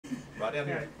right down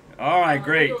here. All right,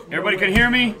 great. Everybody can hear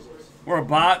me? We're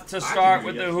about to start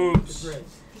with the hoops.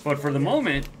 But for the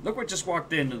moment, look what just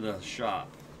walked into the shop.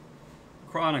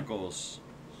 Chronicles,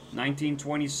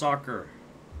 1920 soccer.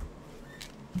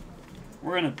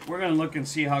 We're gonna look and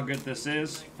see how good this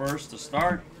is first to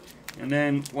start, and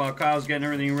then while Kyle's getting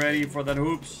everything ready for the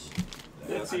hoops,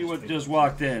 let's see what just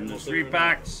walked in. There's 3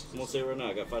 packs. I'm gonna say right now,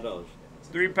 I got $5.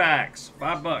 3 packs,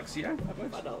 $5. Yeah,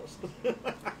 $5.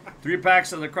 3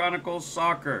 packs of the Chronicles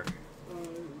soccer.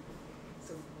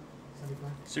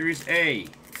 Series A.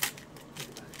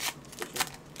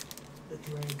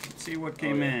 Let's see what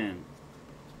came in.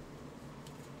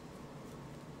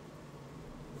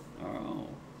 Oh,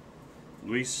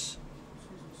 Luis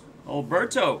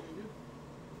Alberto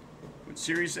with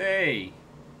Series A.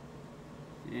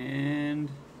 And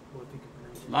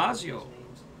Lazio.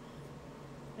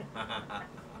 All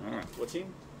right. What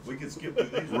team? We can skip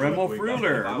through these. Remo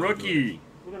Fruler, rookie.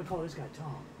 We're going to call this guy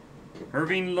Tom.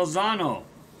 Hervin Lozano.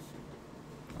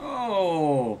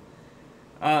 Oh,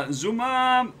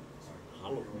 Zuma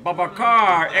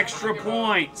Babakar, extra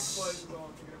points,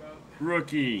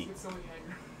 rookie.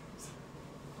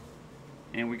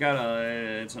 And we got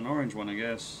it's an orange one, I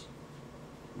guess.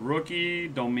 Rookie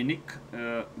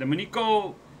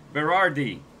Domenico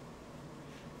Berardi.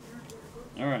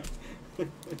 All right.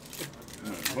 I'm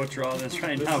gonna butcher all this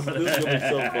right now. This is gonna be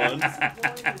so fun.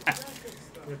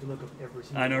 We have to look up every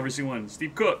single I know every single one.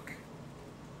 Steve Cook.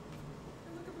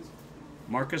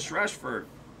 Marcus Rashford.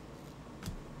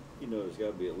 You know there's got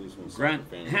to be at least one Grant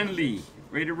fan. Henley,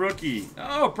 rated rookie.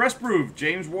 Oh, press proof.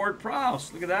 James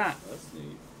Ward-Prowse. Look at that. That's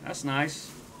neat. That's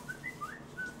nice.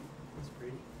 That's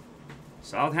pretty.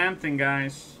 Southampton,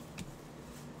 guys.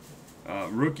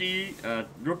 Rookie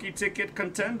ticket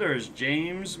contenders.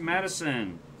 James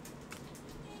Madison.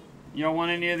 Y'all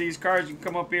want any of these cards? You can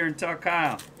come up here and tell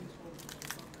Kyle.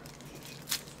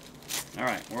 All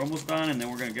right, we're almost done, and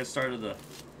then we're gonna get started the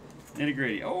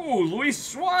nitty-gritty. Oh, Luis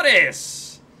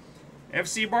Suarez,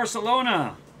 FC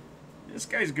Barcelona. This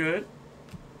guy's good.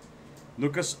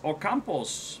 Lucas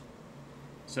Ocampos,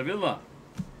 Sevilla.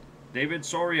 David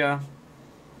Soria,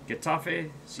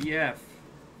 Getafe CF.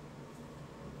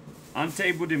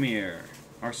 Ante Budimir,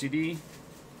 RCD,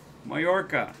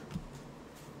 Mallorca.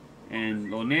 And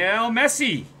Lionel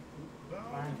Messi. Oh, look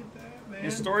at that, man.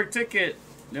 Historic ticket.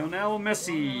 Lionel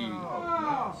Messi.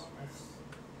 Wow. That's,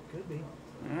 could be.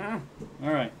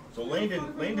 All right. So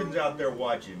Landon's out there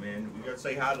watching, man. We gotta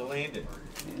say hi to Landon.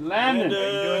 Landon. How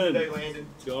you doing today, Landon?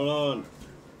 What's going on?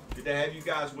 Good to have you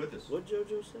guys with us. What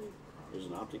JoJo say? There's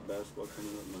an optic basketball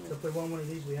coming up So now. if we want one of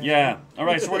these, we have Yeah. All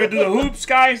right, so we're going to do the hoops,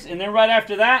 guys. And then right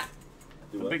after that,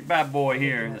 Do the what? big bad boy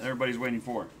here that everybody's waiting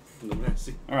for. The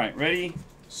Messi. All right, ready,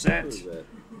 set. Who is that?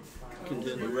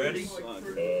 You ready?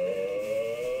 Soccer.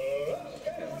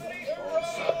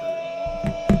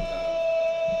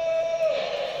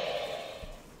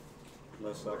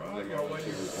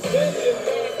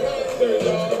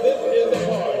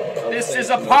 This is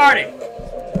a party.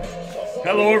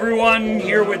 Hello, everyone.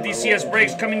 Here with DCS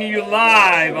Breaks, coming to you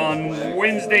live on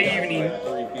Wednesday evening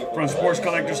from Sports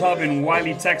Collectors Hub in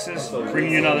Wiley, Texas.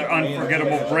 Bringing you another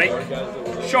unforgettable break,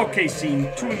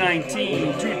 showcasing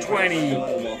 219, 220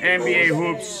 NBA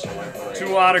hoops,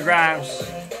 2 autographs.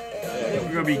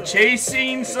 We're gonna be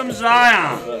chasing some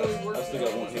Zion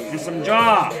and some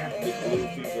Ja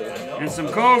and some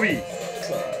Kobe.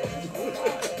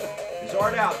 There's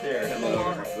Art out there. Hello,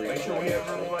 Art. Make sure we have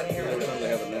everybody here with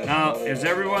us. Now, is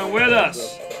everyone with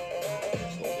us?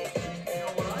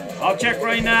 I'll check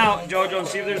right now, JoJo, and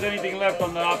see if there's anything left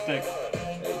on the optic. I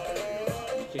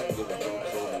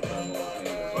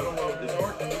don't know. Is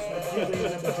Art in this one? I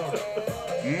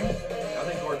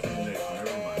think Art's in the next one.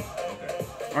 Never mind. Okay.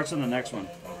 Art's in the next one.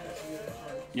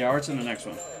 Yeah, Art's in the next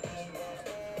one.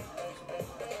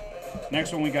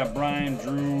 Next one we got Brian,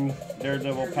 Drew,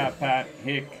 Daredevil, Pat,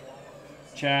 Hick,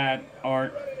 Chad,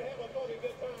 Art,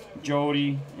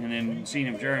 Jody, and then seeing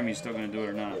if Jeremy's still going to do it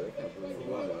or not.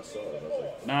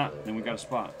 Not, then we got a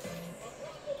spot.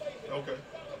 Okay.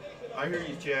 I hear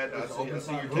you, Chad. I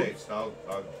see your text. All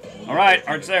right,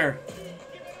 Art's there.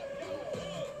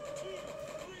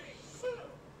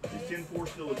 Is 10-4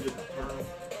 still a good term?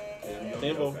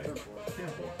 Tempo. Okay.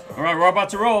 10-4. All right, we're about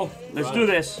to roll. Let's do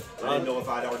this. I didn't know if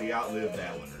I'd already outlived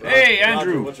that one. Hey,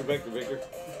 Andrew. What's your vector, Victor?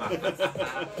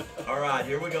 All right,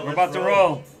 here we go. We're about to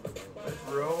roll. Let's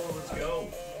roll. Let's go.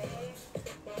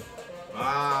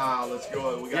 Ah, let's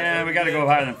go. Yeah, we got to go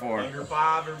higher than 4. Under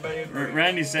 5, everybody agree.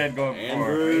 Randy said go 4.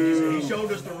 Andrew. He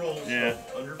showed us the rules. Yeah.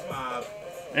 So under 5.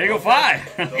 There you go, 5.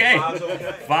 So Okay. 5's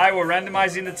okay. 5, we're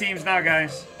randomizing the teams now,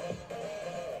 guys.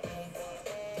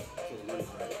 You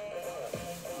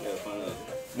gotta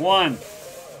 1,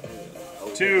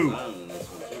 Oh, 2, nine in this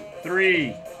one, too.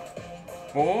 3,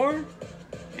 4,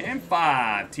 and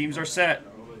 5. Teams are set.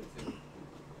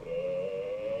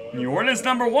 New Orleans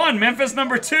number 1, Memphis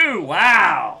number 2.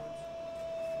 Wow.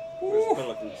 Where's the Woo.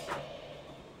 Pelicans?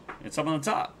 It's up on the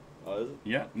top. Oh, is it?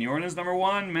 Yeah, New Orleans number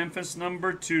 1, Memphis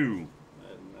number 2.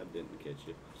 I didn't catch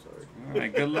you. Sorry. All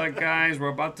right, good luck, guys. We're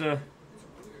about to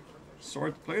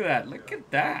sort. Look at that. Look at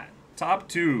that. Top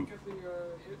 2.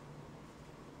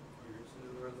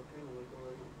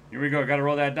 Here we go. Got to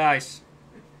roll that dice.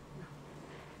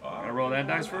 Got to roll that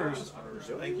dice first.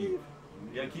 Thank you.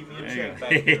 You gotta keep me in There check you back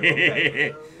go. here.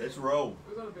 Okay. Let's roll.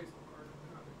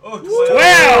 Oh,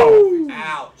 12.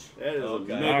 Ouch. That is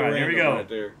Okay. a mega All right, here we random go. right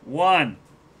there. 1,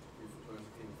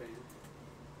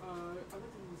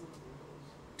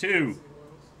 2,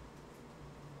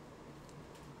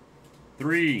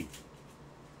 3,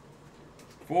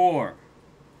 4,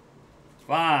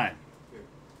 5.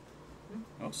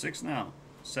 Oh, 6 now.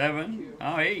 7.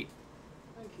 Oh, 8.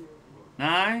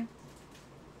 9,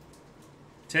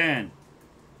 10,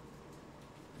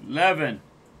 11.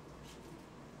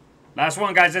 Last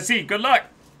one, guys. Let's see. Good luck.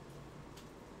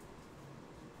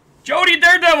 Jody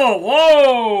Daredevil.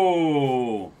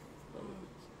 Whoa.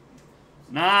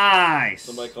 Nice.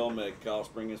 Somebody call me. Kyle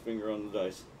spring his finger on the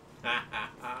dice.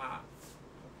 I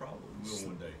probably will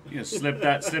one day. You slip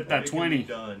that It can be 20.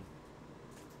 done.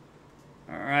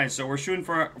 All right, so we're shooting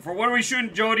for what are we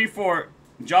shooting, Jody, for?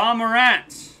 John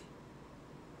Morant.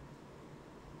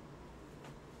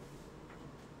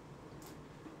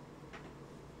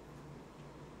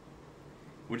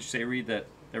 What'd you say, Reed, that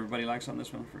everybody likes on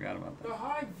this one? I forgot about that. The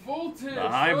high voltage. The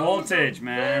high Those voltage, are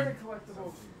man. Very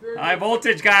collectible. Very High collectible.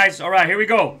 voltage, guys. All right, here we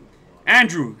go.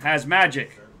 Andrew has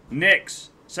Magic, Knicks,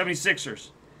 76ers.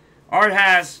 Art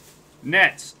has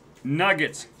Nets,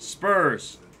 Nuggets,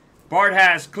 Spurs. Bart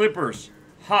has Clippers,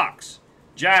 Hawks,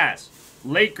 Jazz,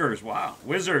 Lakers, wow,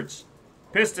 Wizards,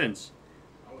 Pistons.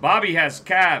 Bobby has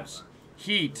Cavs,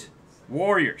 Heat,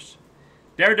 Warriors.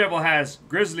 Daredevil has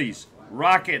Grizzlies,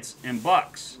 Rockets, and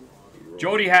Bucks.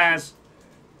 Jody has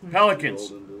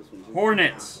Pelicans, Rolled into this one, too.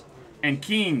 Hornets, and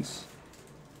Kings.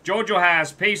 Jojo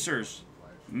has Pacers,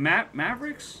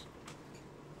 Mavericks,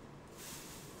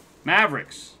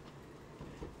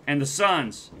 and the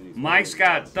Suns. Mike's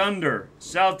got Thunder,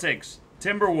 Celtics,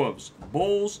 Timberwolves,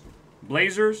 Bulls,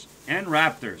 Blazers, and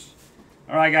Raptors.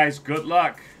 All right, guys, good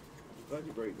luck. Glad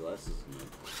you brought your glasses.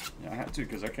 Yeah, I had to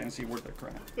because I can't see worth the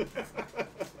crap.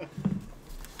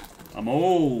 I'm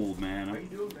old, man.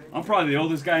 I'm probably the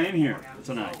oldest guy in here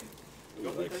tonight.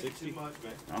 You're like 60.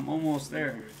 I'm almost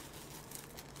there.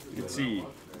 Let's see.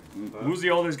 Who's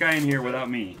the oldest guy in here without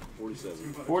me?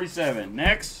 47. 47.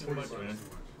 Next.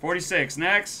 46.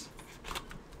 Next.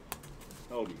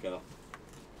 How old are you, Kyle?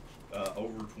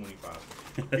 Over 25.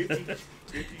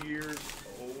 50 years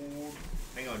old.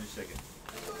 Hang on just a second.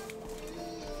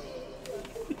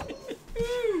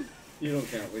 You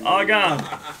don't count. We All know.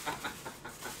 gone.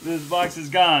 This box is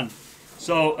gone.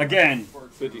 So, again,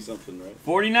 50-something, right?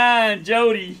 49,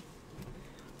 Jody.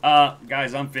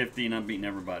 Guys, I'm 50 and I'm beating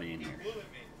everybody in here.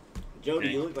 Jody,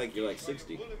 Okay. you look like you're like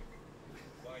 60.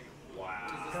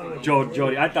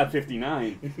 Jody, I thought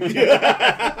 59.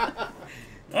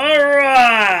 All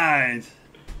right.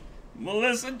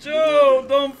 Melissa Joe,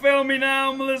 don't fail me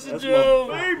now, Melissa That's Joe.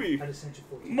 my baby. I just sent you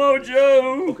 40.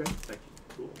 Mojo, Okay, thank you.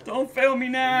 Cool. don't fail me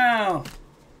now.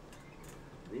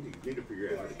 Need to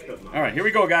figure out how to cut my. All right, here we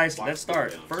go, guys. Let's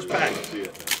start. First pack. Yeah,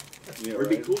 Or it'd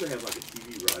be right. cool to have like a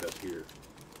TV right up here.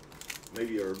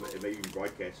 Maybe, or maybe even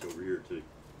broadcast over here too.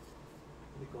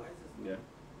 Yeah.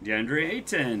 DeAndre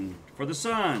Ayton for the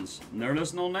Suns.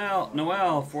 Nerlens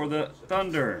Noel for the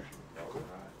Thunder.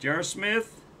 J.R.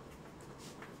 Smith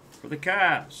for the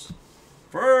Cavs.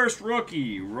 First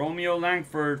rookie, Romeo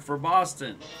Langford for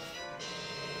Boston.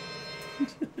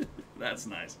 That's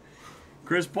nice.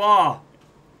 Chris Paul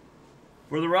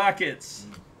for the Rockets.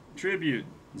 Tribute.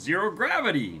 Zero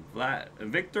Gravity.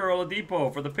 Victor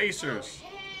Oladipo for the Pacers.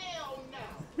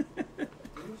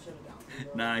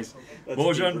 Nice.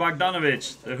 Bojan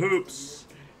Bogdanovic, the Hoops.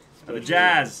 The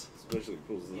Jazz. Especially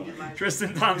pulls Zion.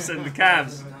 Tristan Thompson, the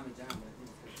Cavs.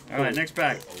 All right, next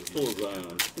pack. Pull Zion.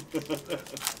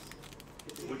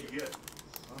 What'd you get?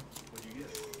 What'd you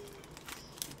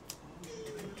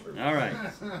get? All right.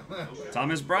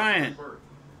 Thomas Bryant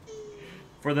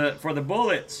for the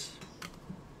Bullets.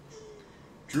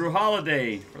 Drew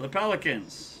Holiday for the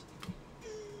Pelicans.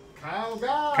 Kyle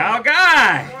Guy. Kyle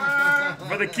Guy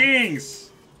for the Kings.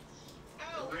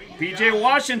 PJ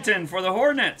Washington for the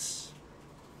Hornets.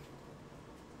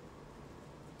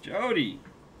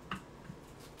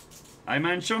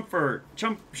 Iman Shumpert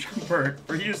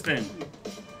for Houston.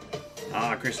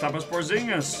 Kristaps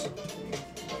Porzingis.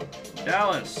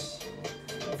 Dallas.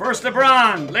 First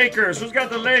LeBron. Lakers. Who's got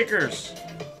the Lakers?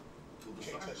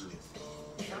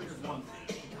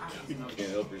 You can't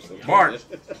help yourself. Bart.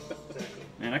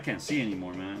 Man, I can't see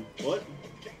anymore, man. What?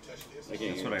 I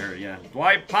can't That's hear. what I heard, yeah.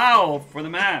 Dwight Powell for the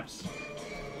Mavs. Is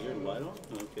your light on?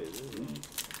 Okay.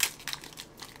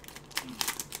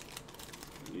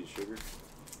 Need sugar?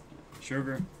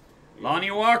 Sugar.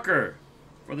 Lonnie Walker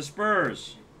for the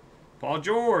Spurs. Paul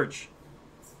George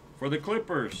for the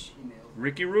Clippers.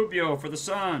 Ricky Rubio for the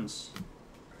Suns.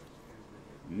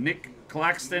 Nick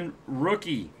Claxton,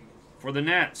 rookie for the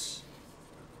Nets.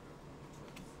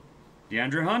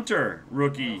 DeAndre Hunter,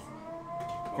 rookie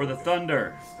for the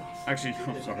Thunder. Actually,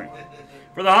 I'm sorry.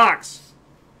 For the Hawks.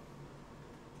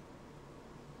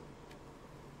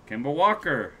 Kemba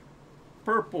Walker,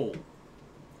 purple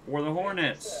for the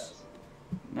Hornets.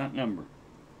 Not number.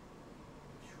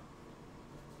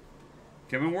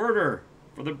 Kevin Werder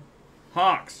for the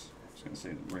Hawks. I was going to say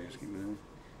the Braves.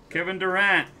 Kevin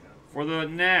Durant for the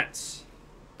Nets.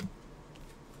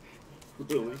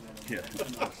 Really? Yeah.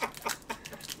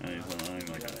 I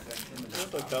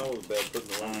thought Kyle was bad putting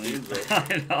the line in there.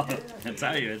 I know. I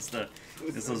tell you, it's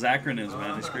those acronyms,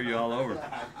 man. They screw you all over.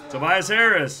 Tobias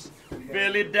Harris,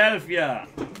 Philadelphia.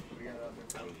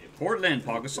 Portland,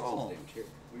 Pau Gasol.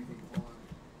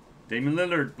 Damian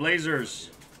Lillard,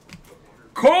 Blazers.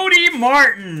 Cody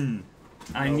Martin.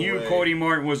 I knew way. Cody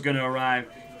Martin was going to arrive.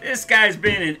 This guy's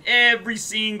been in every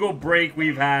single break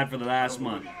we've had for the last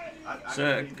month.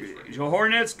 So,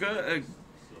 Hornets,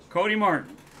 Cody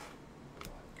Martin.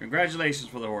 Congratulations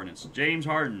for the Hornets. James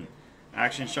Harden,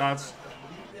 action shots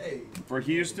for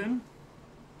Houston.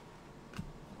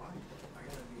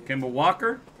 Kemba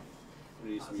Walker,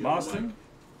 Boston.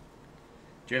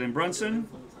 Jalen Brunson,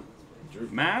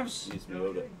 Mavs. Needs some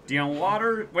Yoda.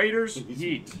 Deion Waiters,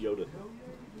 Heat. Yoda.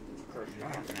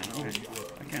 Man,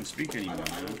 I can't speak anymore,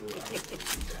 man.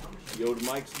 Yoda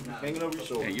Mike's hanging over your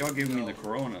shoulder. Hey, y'all giving me the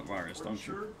coronavirus, don't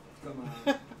you?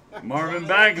 Marvin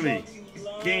Bagley,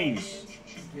 Kings.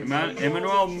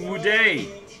 Emmanuel Mudiay,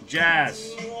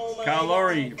 Jazz. Kyle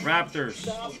Lowry, Raptors.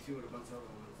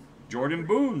 Jordan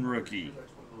Boone, rookie,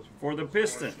 for the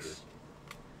Pistons.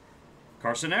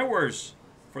 Carson Edwards,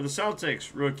 for the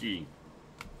Celtics, rookie.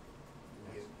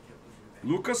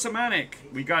 Luka Samanik,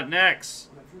 we got next.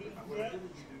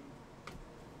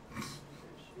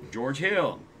 George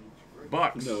Hill,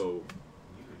 Bucks. No.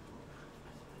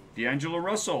 D'Angelo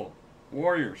Russell,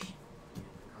 Warriors.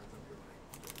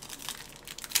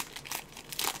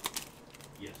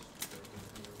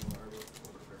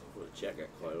 Well, check got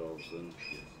quiet all of a sudden.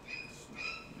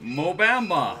 Mo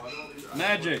Bamba,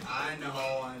 Magic.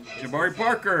 Jabari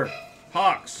Parker,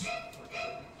 Hawks.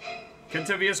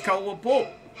 Kentavious Caldwell-Pope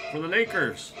for the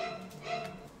Lakers.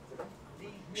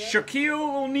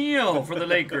 Shaquille O'Neal for the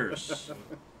Lakers.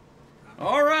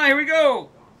 All right, here we go.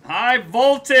 High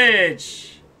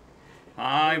voltage.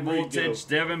 High voltage.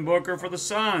 Devin Booker for the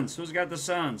Suns. Who's got the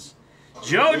Suns?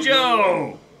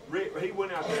 JoJo. He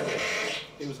went out there.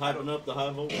 He was hyping up the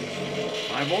high voltage.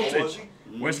 High voltage.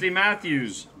 Wesley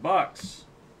Matthews, Bucks.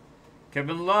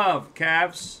 Kevin Love,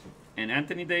 Cavs, and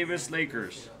Anthony Davis,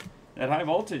 Lakers. That high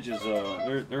voltage is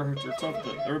they're tough.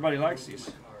 Everybody likes these.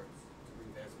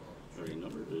 Are you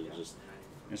numbered? It's just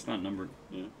It's not numbered.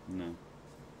 yeah. No.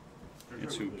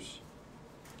 It's hoops.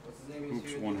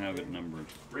 Hoops won't have it numbered.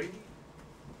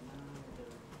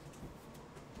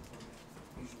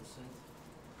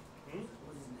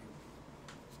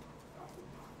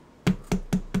 Yeah,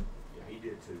 he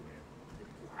did too,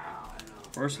 man.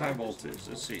 First high voltage.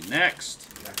 Let's see. Next.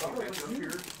 Good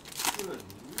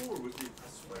Lord, was it?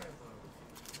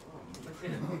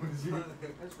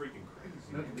 That's freaking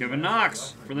crazy. Kevin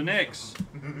Knox for the Knicks.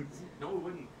 No, it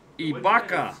wouldn't.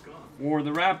 Ibaka for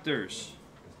the Raptors.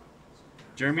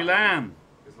 Jeremy Lamb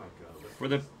It's like, for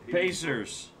the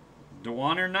Pacers.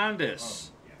 DeJuan Hernandez,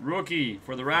 rookie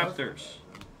for the Raptors.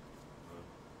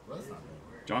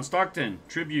 John Stockton,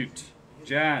 tribute,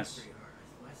 Jazz.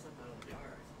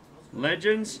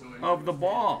 Legends of the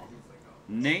Ball,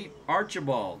 Nate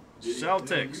Archibald,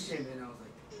 Celtics.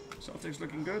 Celtics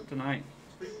looking good tonight.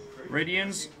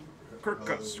 Radians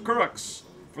Crooks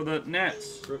for the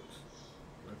Nets.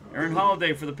 Aaron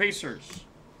Holiday for the Pacers.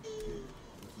 I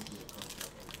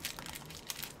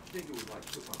think it was like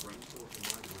put my brain force in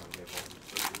mind when I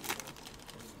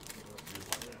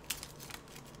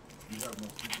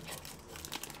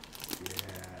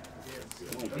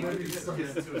had all these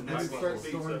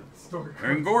surgeries.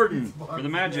 Aaron Gordon for the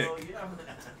Magic.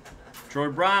 Troy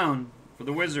Brown for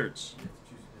the Wizards.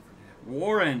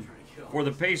 Warren For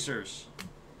the Pacers,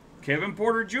 Kevin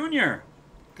Porter Jr.,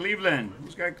 Cleveland.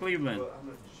 Who's got Cleveland?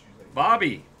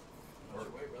 Bobby.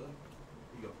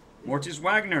 Mortis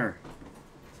Wagner.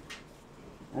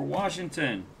 For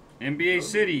Washington, NBA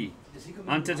City,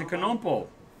 Antetokounmpo.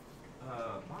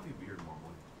 Bobby Beard tomorrow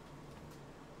morning.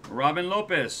 Robin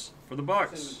Lopez for the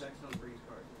Bucks.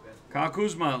 Kyle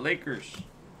Kuzma, Lakers.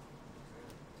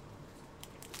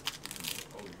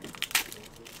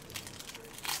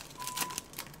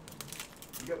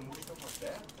 You got more stuff like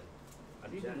that?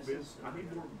 I need more business. I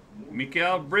need more.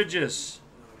 Mikael Bridges,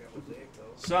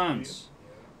 Suns.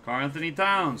 Karl Anthony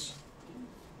Towns.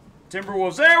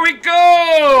 Timberwolves. There we go!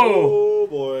 Oh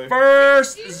boy.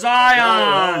 First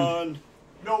Zion.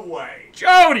 No way.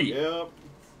 Jody. Yep.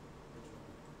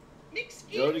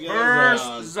 Jody got First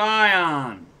Zion.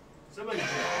 Zion. Somebody.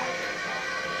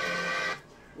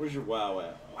 Where's your wow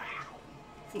at?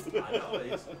 I know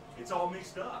it's all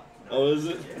mixed up. Oh, is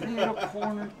it? Little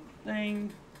corner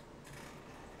thing.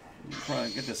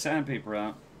 Probably get the sandpaper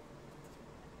out.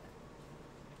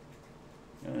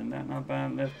 And that not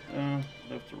bad. Left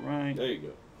to right. There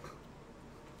you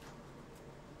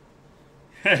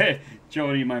Hey,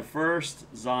 Jody, my first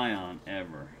Zion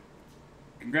ever.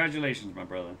 Congratulations, my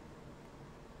brother.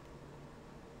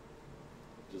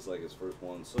 Just like his first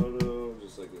Juan Soto,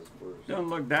 just like his first. Doesn't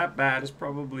look that bad. It's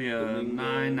probably a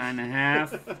Domingos.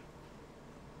 9.5.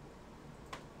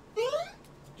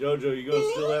 JoJo, you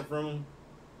gonna steal that from him?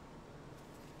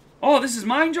 Oh, this is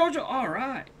mine, Jojo? All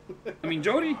right. I mean,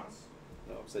 Jody. No,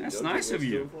 I'm saying That's JoJo nice gonna of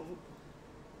steal you. from him?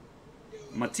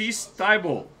 Matisse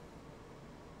Thybulle.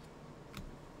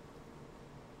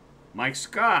 Mike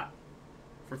Scott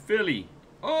for Philly.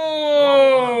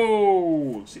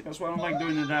 Oh! See, that's why I don't like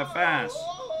doing it that fast.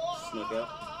 Snuck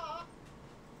out.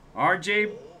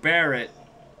 RJ Barrett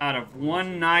out of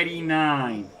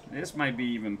 199. This might be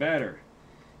even better.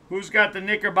 Who's got the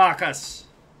Knickerbockers?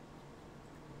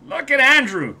 Look at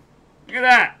Andrew. Look at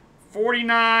that.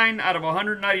 49 out of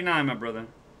 199, my brother.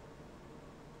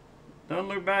 Doesn't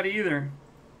look bad either.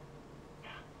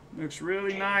 Looks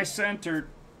really nice centered.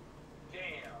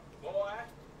 Damn, boy.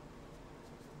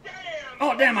 Damn.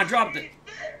 Oh, damn, I dropped it.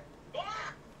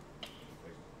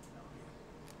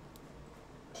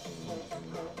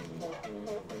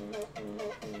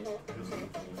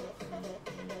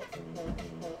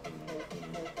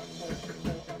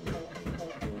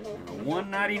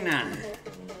 $199.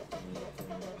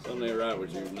 Something ain't right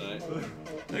with you tonight.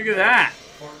 Look at that.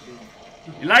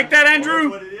 You like that, Andrew?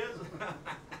 What it is?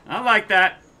 I like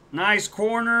that. Nice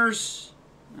corners.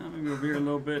 Maybe over here a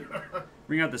little bit.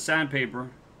 Bring out the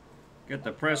sandpaper. Get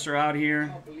the presser out here. I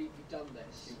can't believe you've done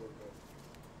this.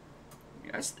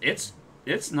 Yes,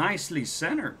 it's nicely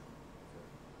centered.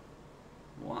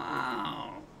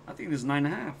 Wow. I think this is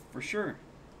 9.5 for sure.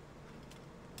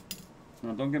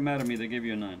 Now don't get mad at me. They gave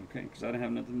you a 9, okay? Because I didn't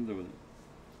have nothing to do with it.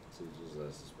 So just as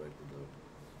I suspected though.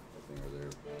 I think are there.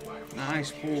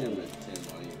 Nice pull. 10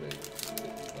 on eBay.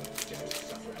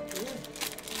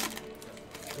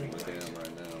 I'm looking at them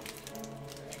right now.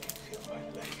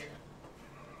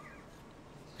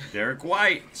 Derek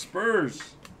White,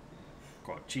 Spurs.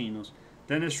 Cochinos.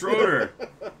 Dennis Schroeder,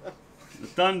 the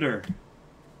Thunder.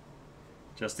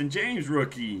 Justin James,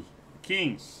 rookie,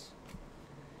 Kings.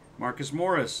 Marcus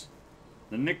Morris,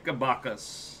 the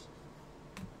Knickerbockers.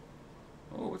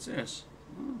 Oh, what's this?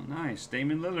 Oh, nice.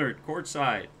 Damian Lillard,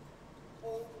 courtside.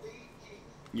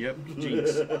 Yep,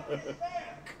 Jinx.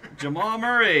 Jamal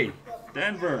Murray,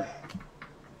 Denver.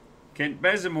 Kent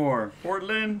Bazemore,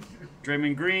 Portland.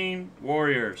 Draymond Green,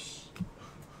 Warriors.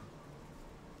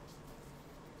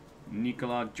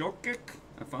 Nikola Jokic,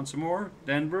 I found some more,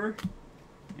 Denver.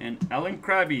 And Alan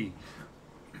Krabby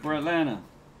for Atlanta.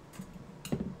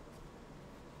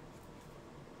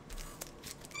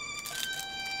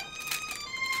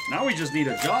 Now we just need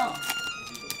a jaw.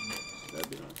 That'd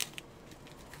be nice.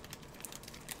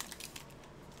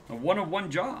 A one-of-one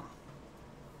jaw.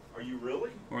 Are you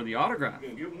really? Or the autograph. You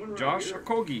can get one right Josh here.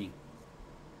 Okogie.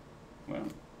 Well,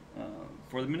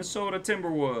 for the Minnesota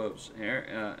Timberwolves.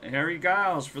 Harry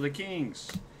Giles for the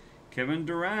Kings. Kevin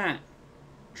Durant.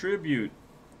 Tribute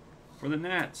for the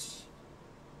Nets.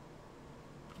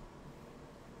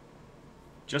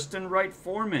 Justin Wright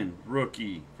Foreman,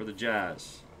 rookie for the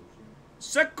Jazz.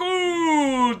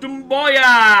 Sekou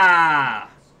Doumbouya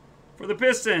for the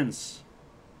Pistons.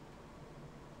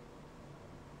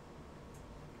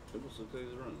 Looks like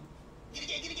he's running.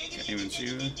 Can't even see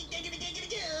that.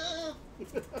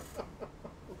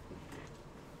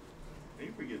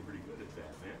 He's getting pretty good at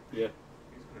that, man. Yeah,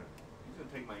 He's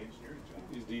gonna take my engineering job.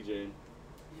 he's DJing.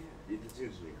 It's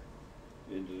engineer.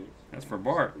 Engineer. That's for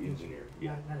Bart. Engineer.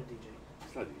 Not a DJ.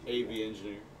 AV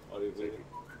engineer. Audio video.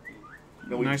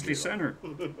 No, we Nicely can centered. No,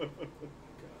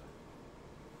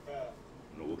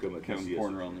 we'll come and Kevin see us.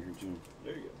 Porter on there too.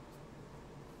 There you go.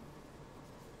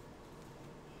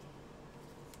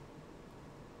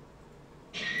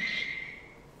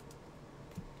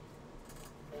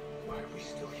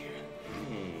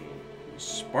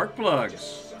 Spark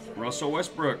plugs. Russell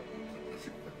Westbrook.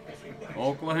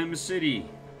 Oklahoma City.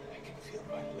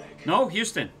 No,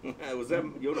 Houston. Was that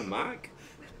Yoda Mike?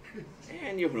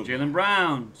 And Yoda Jaylen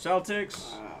Brown,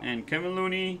 Celtics, and Kevin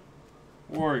Looney,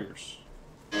 Warriors.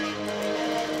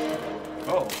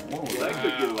 Oh, whoa! That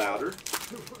could get louder.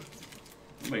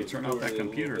 Somebody turn off that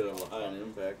computer. High in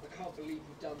impact. I can't believe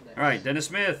you've done this. All right, Dennis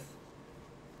Smith,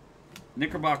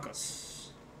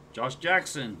 Knickerbockers, Josh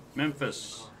Jackson,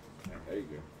 Memphis, There you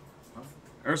go.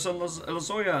 Ursa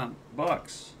Lazoya,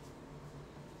 Bucks,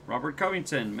 Robert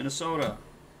Covington, Minnesota,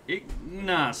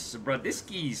 Ignas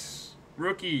Bradiskis,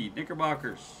 rookie,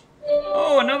 Knickerbockers.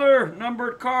 Oh, another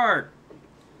numbered card.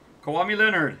 Kawhi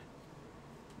Leonard,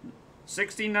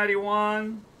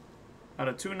 1691 out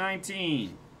of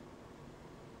 219.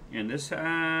 And this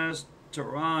has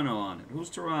Toronto on it. Who's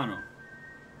Toronto?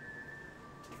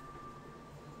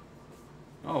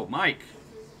 Oh, Mike.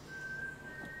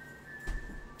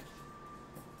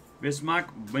 Bismack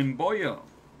Bimboyo.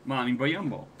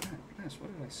 Bimboyumbo. Goodness,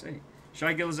 what did I say?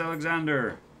 Shai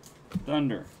Gilgeous-Alexander.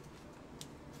 Thunder.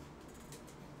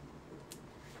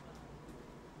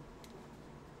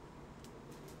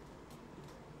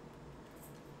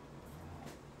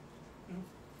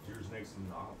 Yours next in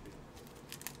the office.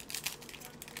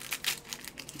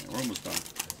 Yeah, we're almost done.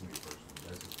 That's me first.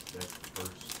 That's the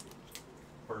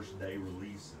first day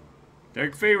release.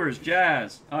 Derek Favors,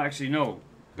 Jazz. Oh, actually, no.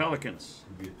 Pelicans.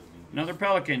 And be at the meeting. Another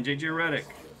Pelican, J.J. Redick.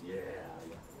 Yeah, yeah.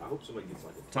 I hope somebody gets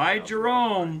like a Ty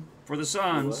Jerome for the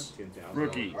Suns. 10,000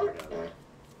 Rookie. card out of it.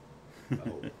 I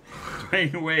hope.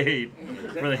 Dwayne Wade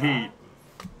for the Heat.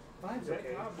 Five's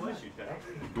okay. God bless you, Ty.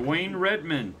 Dwayne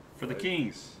Redman for the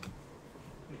Kings. I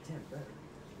mean, 10's better.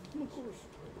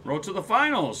 Road to the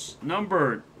finals.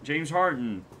 Numbered. James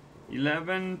Harden.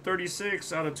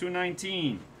 1136 out of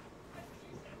 219.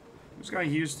 Who's got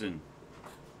Houston?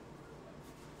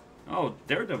 Oh,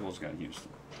 Daredevil's got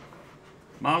Houston.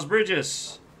 Miles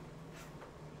Bridges.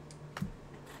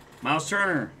 Miles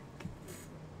Turner.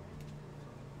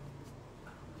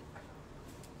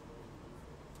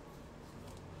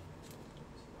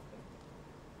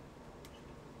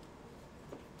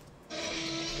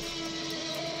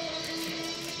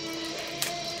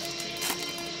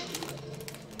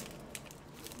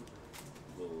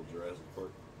 Little Jurassic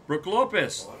Park. Brook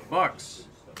Lopez. Bucks.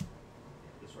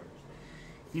 This right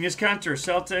Enes Kanter,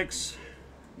 Celtics.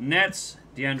 Nets,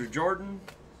 DeAndre Jordan.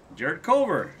 Jared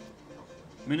Culver,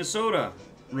 Minnesota,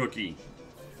 rookie.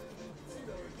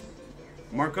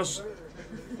 Marcos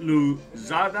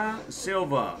Luzada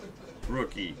Silva,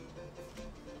 rookie.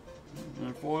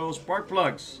 And foil spark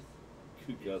plugs.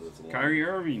 Good God, that's a lot. Kyrie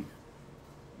Irving.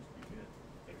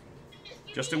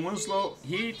 Justin Winslow,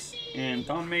 Heat. And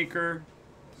Thon Maker,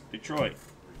 Detroit.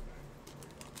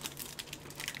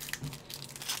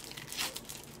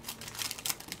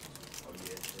 Oh, yeah. Are you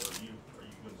going to sit down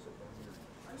here?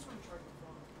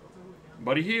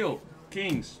 Buddy Hield,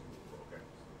 Kings. Okay.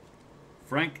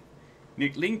 Frank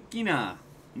Niklinkina,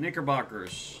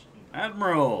 Knickerbockers.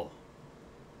 Admiral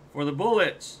for the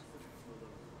Bullets.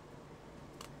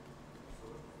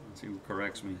 Let's see who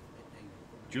corrects me.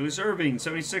 Julius Irving,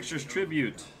 76ers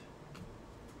tribute.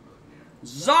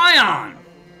 Zion!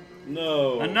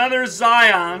 No. Another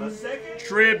Zion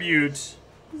tribute.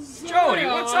 Jody,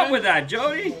 what's up with that,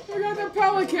 Jody? I got the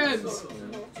Pelicans.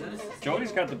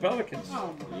 Jody's got the Pelicans.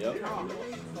 Yep.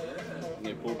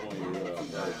 Yeah, pull one of your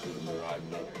guys to the right.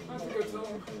 I have to go tell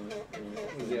them.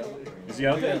 Is he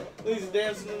out there? He's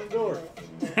dancing in the door.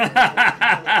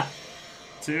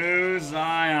 2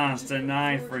 Zions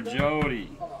tonight for Jody.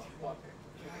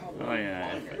 Oh,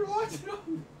 yeah. You're watching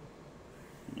them.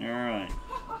 All right.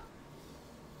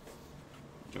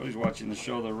 Jody's watching the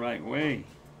show the right way.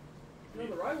 No,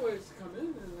 the right way is to come in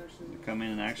and actually. Come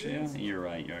in and actually, yeah, you're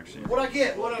right. You're actually. What'd I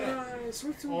get? What did I Nice.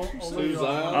 What's Oh, what you oh, said? Two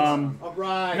Zions. All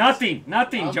right.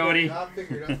 Nothing, Jody. I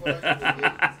figured that's what I should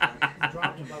get.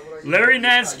 Dropped him by what I Larry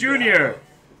Nance Jr.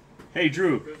 Hey,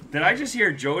 Drew, did I just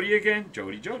hear Jody again?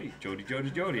 Jody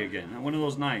again. One of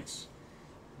those nights.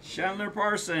 Chandler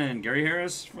Parson, Gary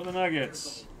Harris for the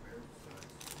Nuggets.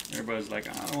 Everybody's like,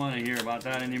 I don't want to hear about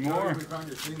that anymore. We found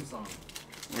your theme song.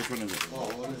 Which one is it? Oh,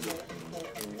 what is it?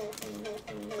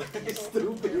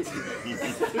 Stupid.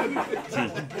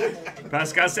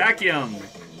 Pascal Siakam,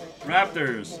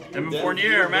 Raptors. Evan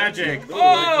Fournier, Magic.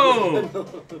 Oh!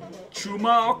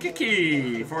 Chuma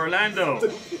Okiki for Orlando.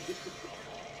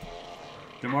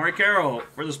 Damari Carroll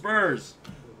for the Spurs.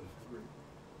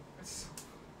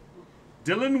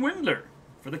 Dylan Windler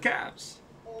for the Cavs.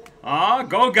 Ah,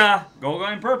 Goga.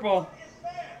 Goga in purple.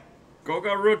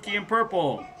 Goga rookie in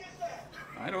purple.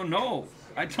 I don't know.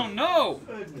 I don't know.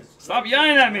 Stop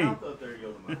yelling at me.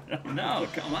 No,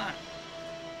 come on.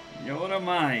 Yoda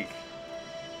Mike.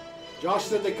 Josh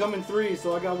said they come in 3,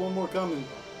 so I got one more coming.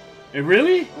 It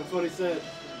really? That's what he said.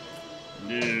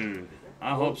 Dude,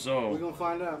 I hope We're so. gonna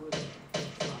find out.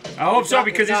 I hope so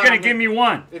because he's going to give me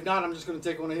one. If not, I'm just gonna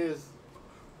take one of his.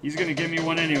 He's going to give me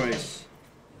one anyways.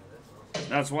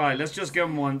 That's why. Let's just give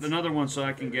him one, another one so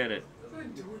I can get it.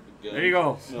 There you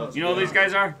go. You know who these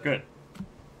guys are? Good.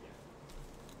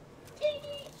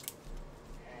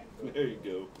 There you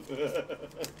go.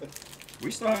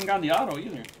 We still haven't gotten the auto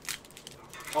either.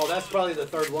 Oh, that's probably the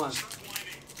third one.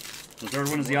 The third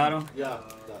one is the auto? Yeah.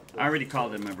 I already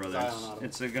called it, my brother.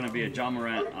 It's going to be a John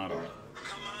Morant auto.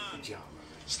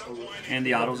 And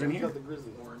the auto's in here.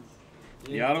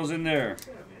 The auto's in there.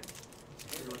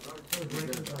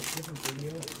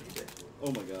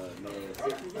 Oh my God, no.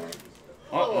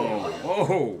 Uh-oh.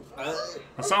 Oh.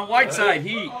 Hassan Whiteside,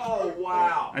 Heat. Oh,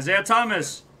 wow. Isaiah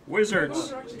Thomas,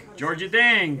 Wizards. Georgia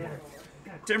Dang,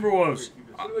 Timberwolves.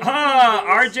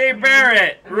 R.J.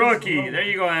 Barrett, rookie. There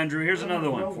you go, Andrew. Here's another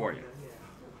one for you.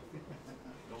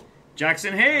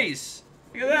 Jackson Hayes.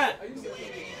 Look at that.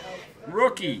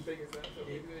 Rookie.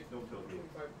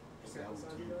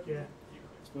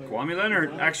 Kwame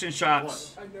Leonard, action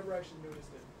shots. I've never actually noticed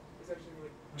it. It's actually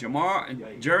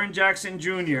like Jaren Jackson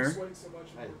Jr. sweating so much.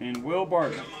 and Will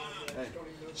Barton. I don't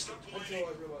even notice it until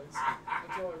I realize.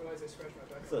 Until I realize I scratched my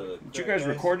back. Did you guys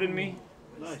recorded me?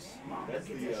 Nice. That's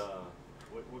the,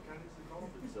 what kind is it called?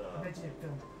 It's,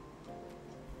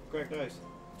 Cracked ice.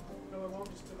 No, my mom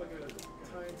just took like a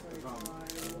tiny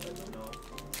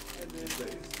and then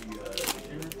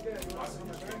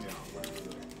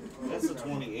That's the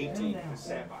 2018. That's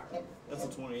the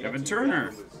 2018. Kevin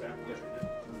Turner.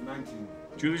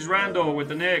 Julius Randle with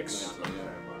the Knicks.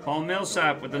 Paul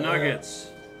Millsap with the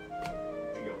Nuggets.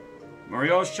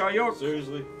 Mario Shayok,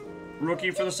 Seriously?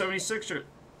 rookie for the 76ers.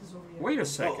 Wait a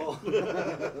second. Wait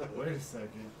a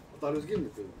second. I thought he was giving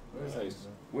it to me. Nice.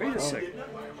 Wait a second.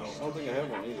 I don't think I have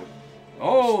one either.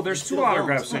 Oh, there's two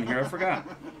autographs in here. I forgot.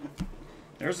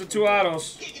 There's the two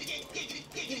autos.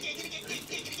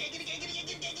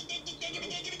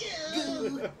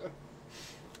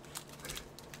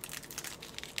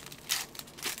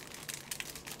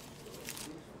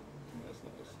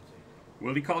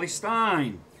 Willie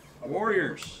Cauley-Stein,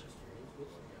 Warriors.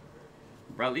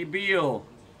 Bradley Beal,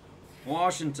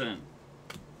 Washington.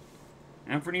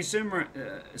 Anthony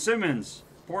Simmons,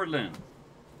 Portland.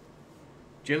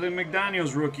 Jalen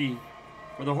McDaniels, rookie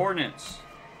for the Hornets.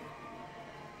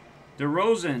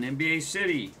 DeRozan, NBA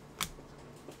City.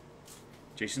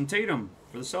 Jason Tatum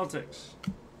for the Celtics.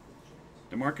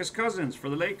 DeMarcus Cousins for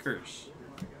the Lakers.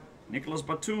 Nicholas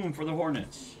Batum for the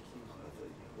Hornets.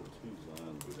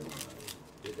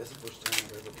 Dude, that's the first time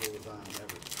I've ever pulled a dime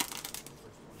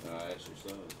ever. Ask your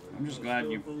son. I'm just glad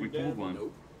we pulled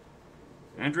one.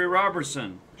 Andre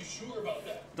Robertson,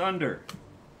 Thunder.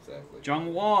 Exactly.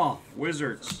 John Wall,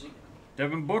 Wizards.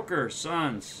 Devin Booker,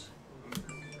 Suns.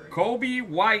 Kobe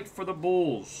White for the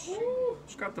Bulls.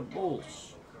 Who's got the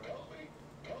Bulls?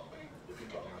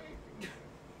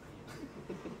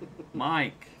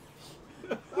 Mike.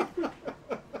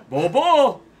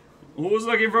 Bobo. Who was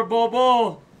looking for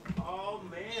Bobo? oh,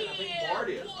 man. I think Bart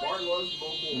is. Bart loves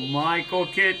Bobo. Michael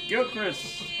Kidd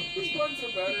Gilchrist. Which ones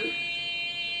are better?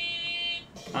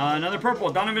 Another purple,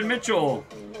 Donovan Mitchell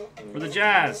for the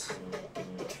Jazz.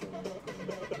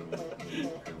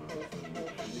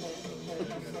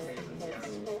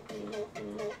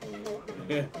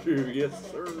 Yes,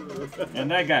 sir.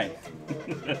 And that guy.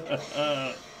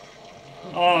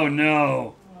 Oh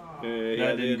no.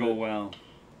 That didn't go well.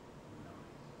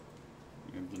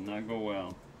 It did not go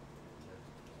well.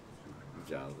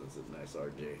 Jonathan's a nice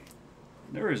RJ.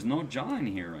 There is no John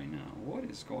here right now. What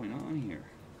is going on here?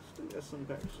 Still got some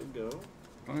packs to go.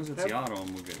 As long as it's the auto, I'm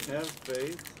gonna get it. Have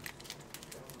faith.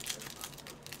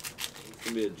 It's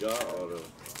gonna be a jaw auto.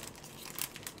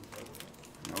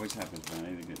 It always happens, man. I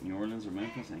either get New Orleans or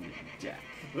Memphis, and I get Jack.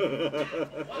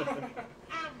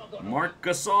 Mark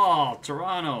Gasol,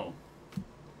 Toronto.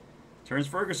 Terrence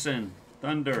Ferguson,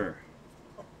 Thunder.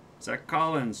 Zach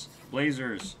Collins,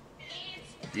 Blazers.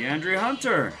 DeAndre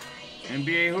Hunter,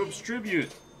 NBA Hoops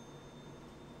Tribute.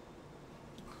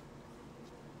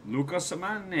 Luka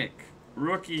Samanic,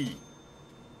 rookie.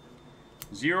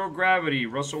 Zero Gravity,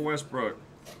 Russell Westbrook.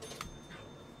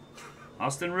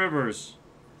 Austin Rivers,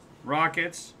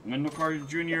 Rockets. Wendell Carter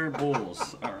Jr.,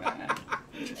 Bulls. All right.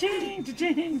 Cha-ching,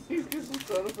 cha-ching. Yeah,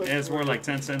 it's more like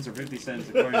 10 cents or 50 cents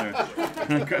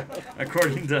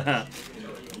according to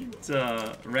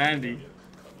Randy.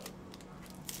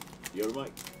 Yo,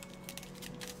 Mike.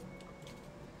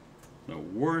 The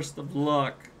worst of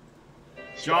luck.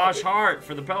 Josh Hart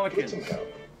for the Pelicans.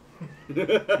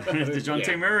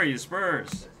 DeJounte Murray,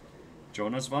 Spurs.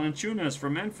 Jonas Valanciunas for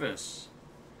Memphis.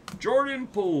 Jordan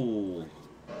Poole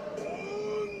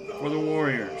for the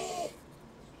Warriors.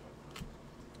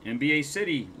 NBA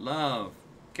City, Love.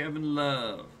 Kevin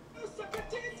Love.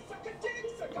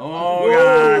 Oh,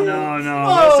 God, no.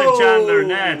 Wilson Chandler,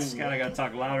 Nets. God, I got to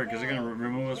talk louder because they're going to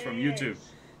remove us from YouTube.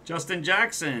 Justin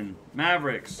Jackson,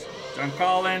 Mavericks. John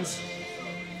Collins,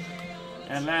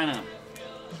 Atlanta.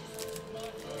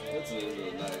 That's a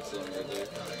nice song right there.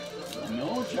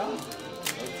 No job.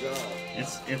 No job.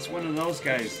 It's one of those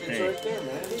guys. It's Hey, right there,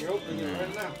 man. You're opening it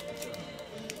right now.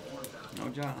 no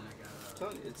job. I'm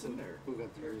telling you, it's in there. Who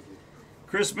got the jersey?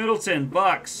 Chris Middleton,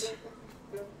 Bucks.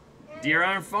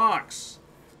 De'Aaron Fox,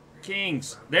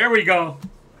 Kings. There we go.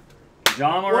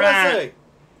 John What'd I Morant, say?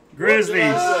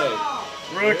 Grizzlies,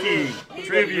 What rookie,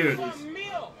 tribute.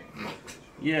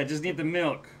 Yeah, just need the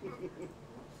milk.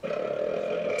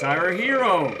 Tyler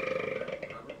Hero,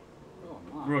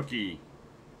 rookie.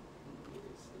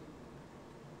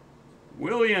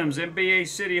 Williams, NBA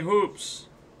City Hoops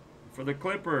for the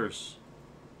Clippers.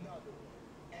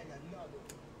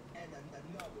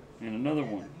 And another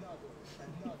one.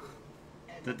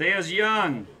 Tadeus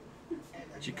Young,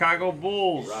 Chicago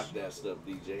Bulls. Rock that stuff,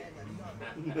 DJ.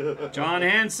 John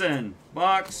Hanson,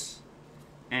 Bucks,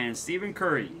 and Stephen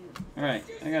Curry. All right,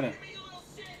 I gotta.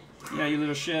 Yeah, you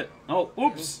little shit. Oh,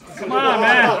 oops! Come on,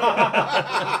 man.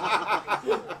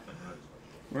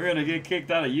 We're gonna get kicked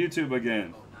out of YouTube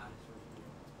again.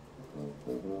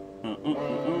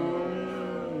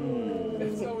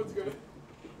 That's not what's good.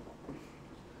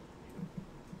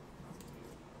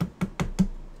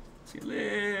 See a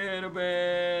little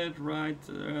bit right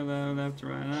to left to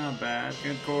right. Not bad.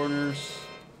 Good corners.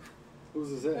 Who's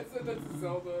this at? That's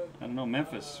Zelda. I don't know,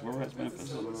 Memphis. Where was That's a Memphis?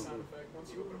 Zelda sound effect.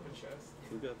 Once you open up a chest.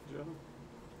 Who got the job?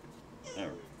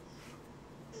 There.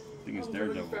 I think it's Oh,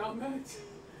 really Daredevil. found that?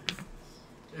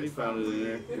 He found it in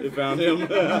there. They found him.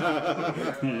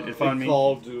 It found me.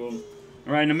 Called to him.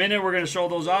 All right, in a minute we're gonna show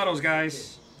those autos,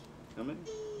 guys. How many?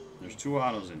 There's 2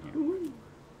 autos in here.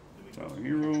 Tyler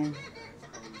Hero.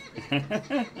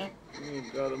 Oh,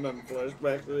 God, I'm having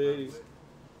flashback to the 80s.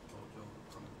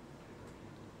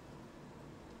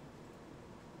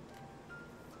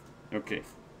 Okay.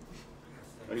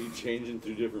 Are you changing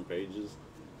through different pages?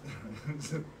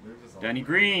 Danny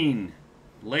Green,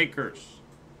 Lakers.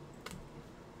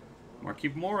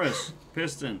 Markieff Morris,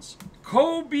 Pistons.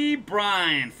 Kobe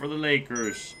Bryant for the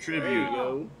Lakers. There you Tribute.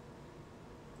 go.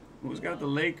 Who's got the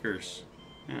Lakers?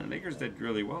 Yeah, the Lakers did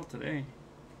really well today.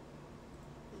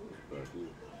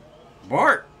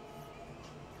 Bart.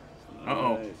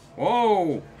 Uh-oh. Nice.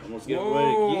 Whoa. Almost getting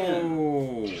away again.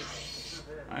 Whoa.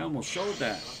 I almost showed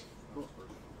that.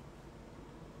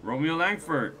 Romeo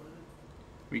Langford.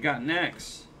 We got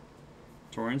next.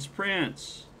 Torrance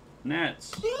Prince.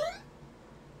 Nets.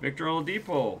 Victor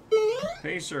Oladipo.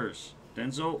 Pacers.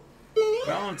 Denzel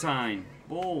Valentine.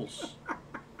 Bulls.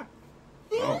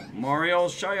 Oh, Mario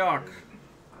Shayok.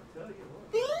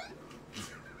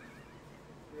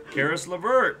 Karis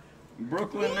LeVert.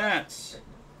 Brooklyn Nets.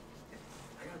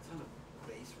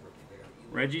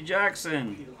 Reggie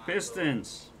Jackson.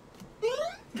 Pistons.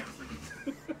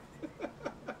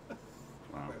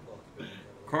 Wow.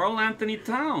 Karl Anthony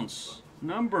Towns.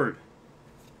 Numbered.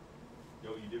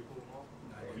 Yo, you did pull them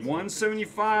off?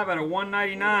 175 out of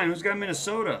 199. Who's got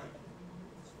Minnesota?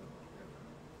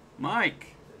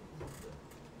 Mike.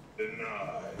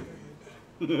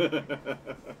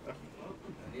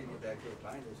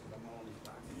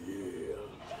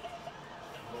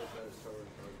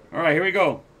 All right, here we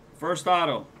go. First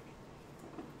auto.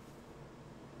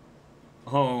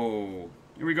 Oh,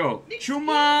 here we go.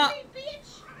 Chuma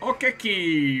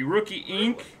Okeke, rookie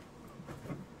ink.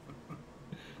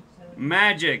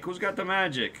 Magic. Who's got the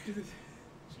Magic? You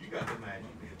got the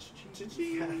magic,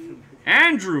 bitch.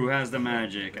 Andrew has the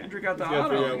Magic. Andrew got the Gotta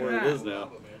figure auto. out where Look it at is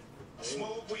now.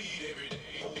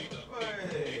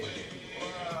 Hey,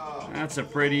 wow. that. That's a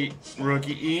pretty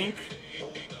rookie ink.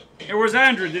 Hey, where's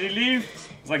Andrew? Did he leave?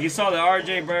 It's like he saw the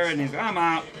RJ Barrett and he's I'm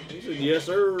out. He said, yes,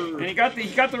 sir. And he got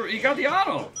the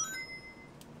auto.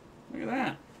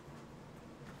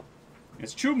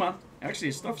 It's Chuma. Actually,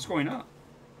 his stuff's going up.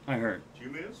 I heard.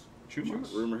 Chumas?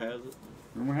 Chuma. Rumor has it.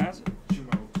 Rumor has it.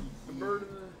 The bird in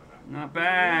the. Not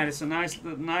bad. It's a nice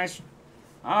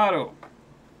auto.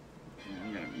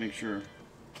 I'm gonna make sure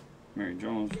Mary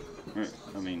Jones.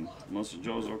 Melissa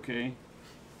Joe's okay.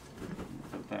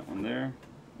 Put that one there.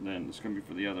 Then it's gonna be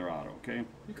for the other auto. Okay.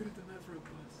 You could have done that for a bus.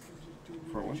 You just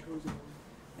do For what? chosen one.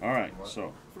 All right.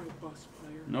 So For a bus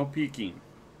player. no peeking.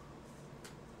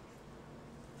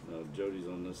 No, Jody's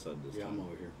on this side this Yeah, I'm time.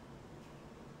 over here.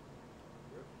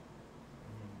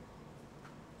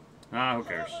 Ah, who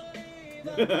cares?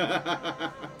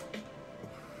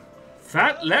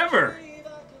 Fat lever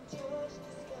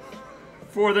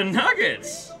for the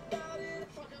Nuggets.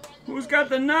 Who's got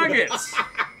the Nuggets?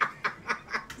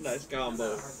 Nice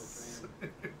combo.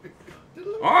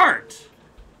 Art.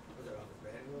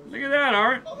 Look at that,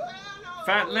 Art.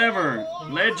 Fat lever,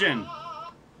 legend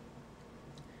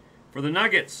for the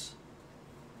Nuggets.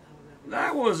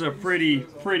 That was a pretty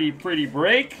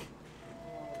break.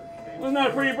 Wasn't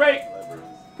that a pretty break?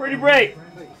 Pretty break.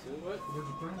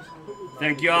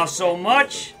 Thank you all so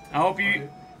much. I hope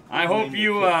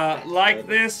you like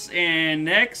this. And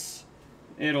next,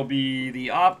 it'll be the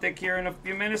optic here in a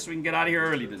few minutes. So we can get out of here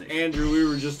early today. Andrew, we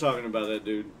were just talking about that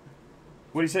dude.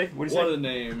 What do you say? What do you What say? a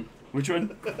name. Which one?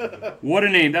 What a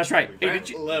name. That's right. Hey,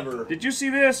 Fat lever. did you see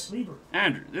this? Lieber.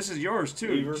 Andrew, this is yours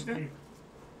too. Lieber? Did you see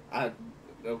that?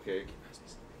 Okay.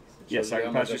 Yes, Shows I you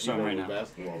can how pass you much some know right with now.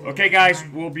 basketball. Okay, guys,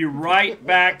 we'll be right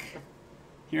back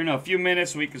here in a few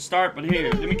minutes. We can start, but here,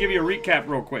 let me give you a recap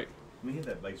real quick. Let me get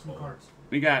that Some baseball. cards.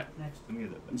 We got Next. Let me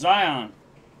get that. Zion.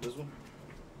 This one?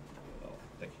 Oh,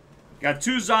 thank you. Got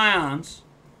 2 Zions.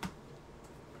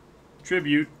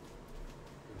 Tribute.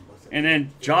 And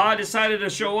then Jaw decided to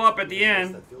show up at the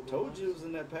end. Told you it was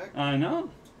in that pack. I know.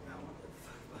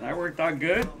 That worked out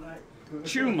good.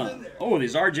 Chuma. Oh,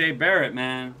 there's R.J. Barrett,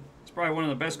 man. It's probably one of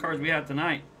the best cards we had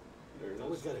tonight. There it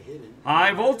Always is. got a hit in.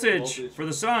 High voltage for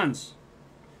the Suns.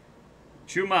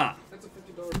 Chuma. That's a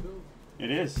 $50 bill.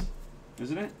 It is.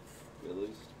 Isn't it? At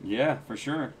least. Yeah, for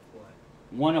sure.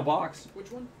 One a box. Which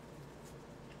one?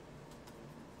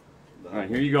 All right,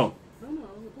 here you go. No,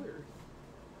 the player.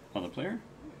 On the player?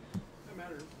 That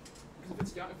matters.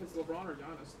 Because if it's LeBron or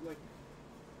Giannis, like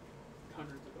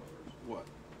hundreds of dollars. What?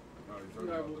 You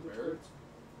have the cards.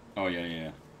 Oh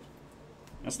yeah.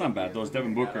 That's not bad. Those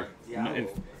Devin Booker. Yeah.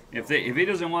 If he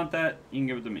doesn't want that, you can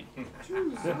give it to me.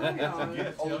 Choose Zion.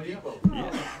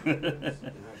 Yeah.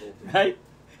 Right?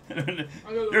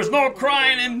 There's no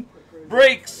crying in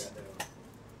breaks.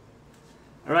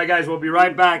 All right, guys, we'll be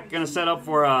right back. Gonna set up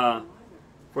for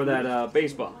that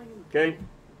baseball. Okay.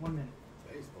 1 minute.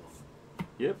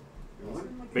 Yep.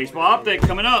 Baseball optic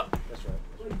coming up. That's right.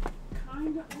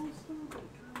 Kinda.